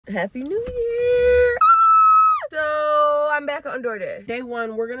Happy New Year. So I'm back on DoorDash. Day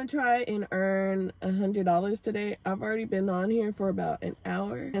one, we're gonna try and earn $100 today. I've already been on here for about an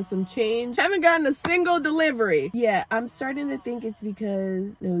hour and some change. Haven't gotten a single delivery. Yeah, I'm starting to think it's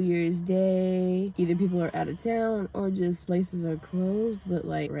because New Year's Day, either people are out of town or just places are closed. But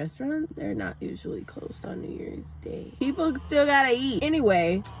like restaurants, they're not usually closed on New Year's Day. People still gotta eat.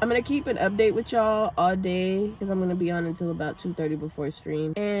 Anyway, I'm gonna keep an update with y'all all day because I'm gonna be on until about 2:30 before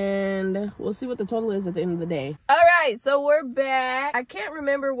stream, and we'll see what the total is at the end of the day. All right, so we're back. I can't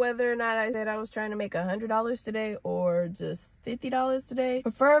remember whether or not I said I was trying to make $100 today or just $50 today.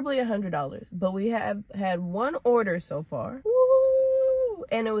 Preferably $100, but we have had one order so far. Woo!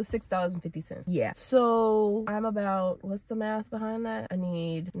 And it was $6.50. Yeah, so I'm about, what's the math behind that? I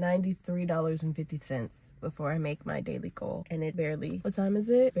need $93.50 before I make my daily goal, and it barely, what time is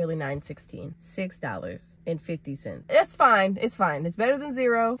it? Barely 9:16. $6.50. That's fine. It's fine. It's better than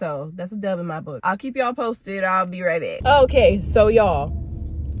zero, so that's a dub in my book. I'll keep y'all posted. I'll be right back. Okay, so y'all,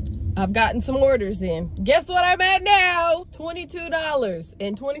 I've gotten some orders in. Guess what I'm at now?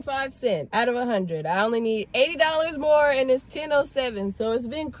 $22.25 out of 100. I only need $80 more, and it's 10:07. So it's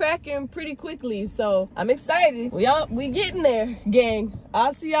been cracking pretty quickly. So I'm excited. We getting there, gang.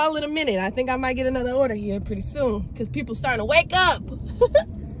 I'll see y'all in a minute. I think I might get another order here pretty soon because people starting to wake up.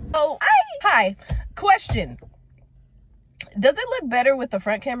 Oh, hi. Question. Does it look better with the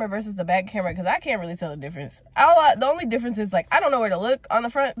front camera versus the back camera? Because I can't really tell the difference. The only difference is, like, I don't know where to look on the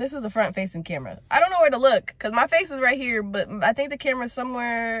front. This is a front-facing camera. I don't know where to look because my face is right here, but I think the camera's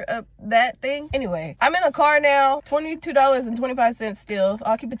somewhere up that thing. Anyway, I'm in a car now. $22.25 still.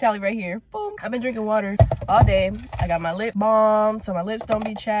 I'll keep a tally right here. Boom. I've been drinking water all day. I got my lip balm so my lips don't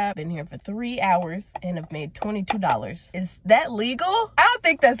be chapped. Been here for 3 hours and have made $22. Is that legal? I don't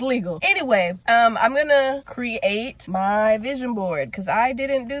think that's legal. Anyway, I'm gonna create my vision board because I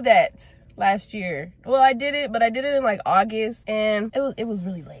didn't do that last year. Well, I did it, but I did it in like August, and it was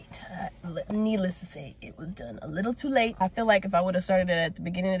really late. Needless to say, it was done a little too late. I feel like if I would have started it at the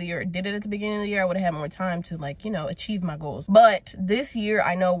beginning of the year or did it at the beginning of the year, I would have had more time to, like, you know, achieve my goals. But this year,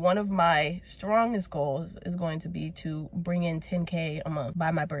 I know one of my strongest goals is going to be to bring in 10K a month by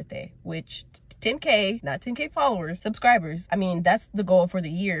my birthday, which 10K, not 10K followers, subscribers. I mean, that's the goal for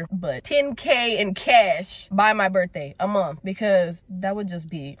the year, but 10K in cash by my birthday a month, because that would just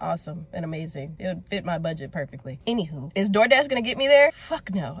be awesome and amazing. It would fit my budget perfectly. Anywho, is DoorDash gonna get me there?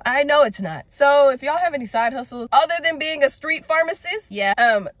 Fuck no. I know it's not. So if y'all have any side hustles other than being a street pharmacist, yeah,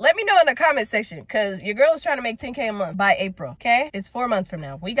 let me know in the comment section, because your girl is trying to make 10K a month by April, okay? It's 4 months from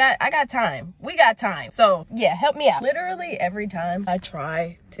now. I got time. We got time. So yeah, help me out. Literally every time I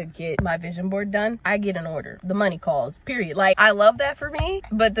try to get my vision board done, I get an order. The money calls, period. Like, I love that for me,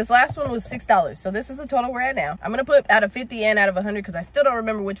 but this last one was $6. So this is the total we're at now. I'm gonna put out of 50 and out of 100 because I still don't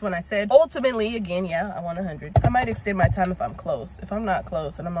remember which one I said. Ultimately, again, yeah, I want 100. I might extend my time if I'm close. If I'm not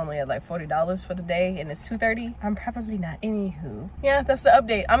close and I'm only at like $40 for the day and it's 2:30, I'm probably not. Anywho, yeah, that's the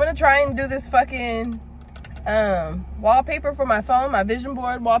update. I'm gonna try and do this fucking wallpaper for my phone, my vision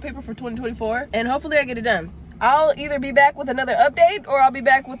board wallpaper for 2024, and hopefully I get it done. I'll either be back with another update or I'll be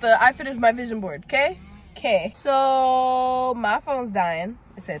back with I finished my vision board, okay? Okay, so my phone's dying.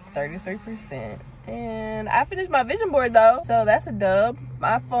 It's at 33%. And I finished my vision board though, so that's a dub.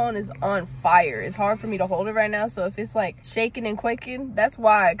 My phone is on fire. It's hard for me to hold it right now, so if it's like shaking and quaking, that's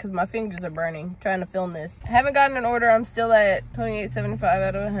why, because my fingers are burning trying to film this. I haven't gotten an order. I'm still at 28.75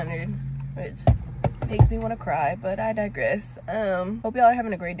 out of 100, which makes me want to cry, but I digress. Hope y'all are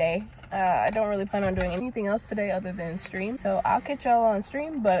having a great day. I don't really plan on doing anything else today other than stream, so I'll catch y'all on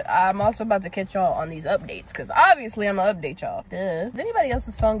stream, but I'm also about to catch y'all on these updates, because obviously I'm gonna update y'all. Duh. Does anybody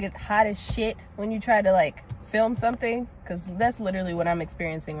else's phone get hot as shit when you try to like film something? Because that's literally what I'm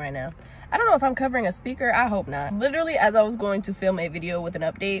experiencing right now. I don't know if I'm covering a speaker. I hope not. Literally, as I was going to film a video with an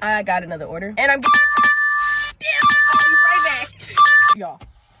update, I got another order, and I'm I'll be right back. Y'all,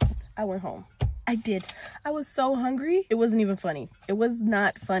 I went home. I did. I was so hungry. It wasn't even funny. It was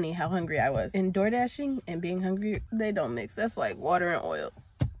not funny how hungry I was. And door dashing and being hungry, they don't mix. That's like water and oil.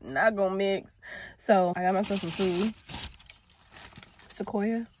 Not gonna mix. So I got myself some food.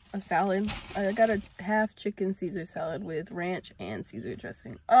 Sequoia, a salad. I got a half chicken Caesar salad with ranch and Caesar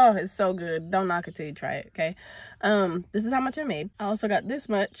dressing. Oh, it's so good. Don't knock it till you try it, okay? This is how much I made. I also got this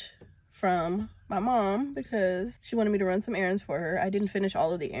much from my mom because she wanted me to run some errands for her. I didn't finish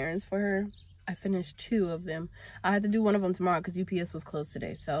all of the errands for her. I finished 2 of them. I had to do one of them tomorrow because UPS was closed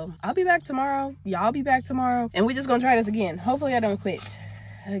today. So I'll be back tomorrow. Y'all be back tomorrow. And we just gonna try this again. Hopefully I don't quit.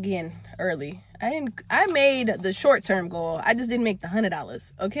 again early. I made the short-term goal. I just didn't make the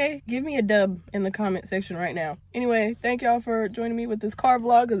 $100. Okay, give me a dub in the comment section right now. Anyway, thank y'all for joining me with this car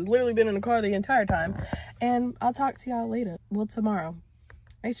vlog, because it's literally been in the car the entire time, and I'll talk to y'all later. Well, tomorrow.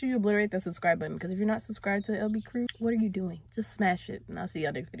 Make sure you obliterate that subscribe button, because if you're not subscribed to LBCREW, what are you doing? Just smash it, and I'll see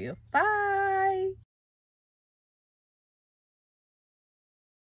y'all next video. Bye.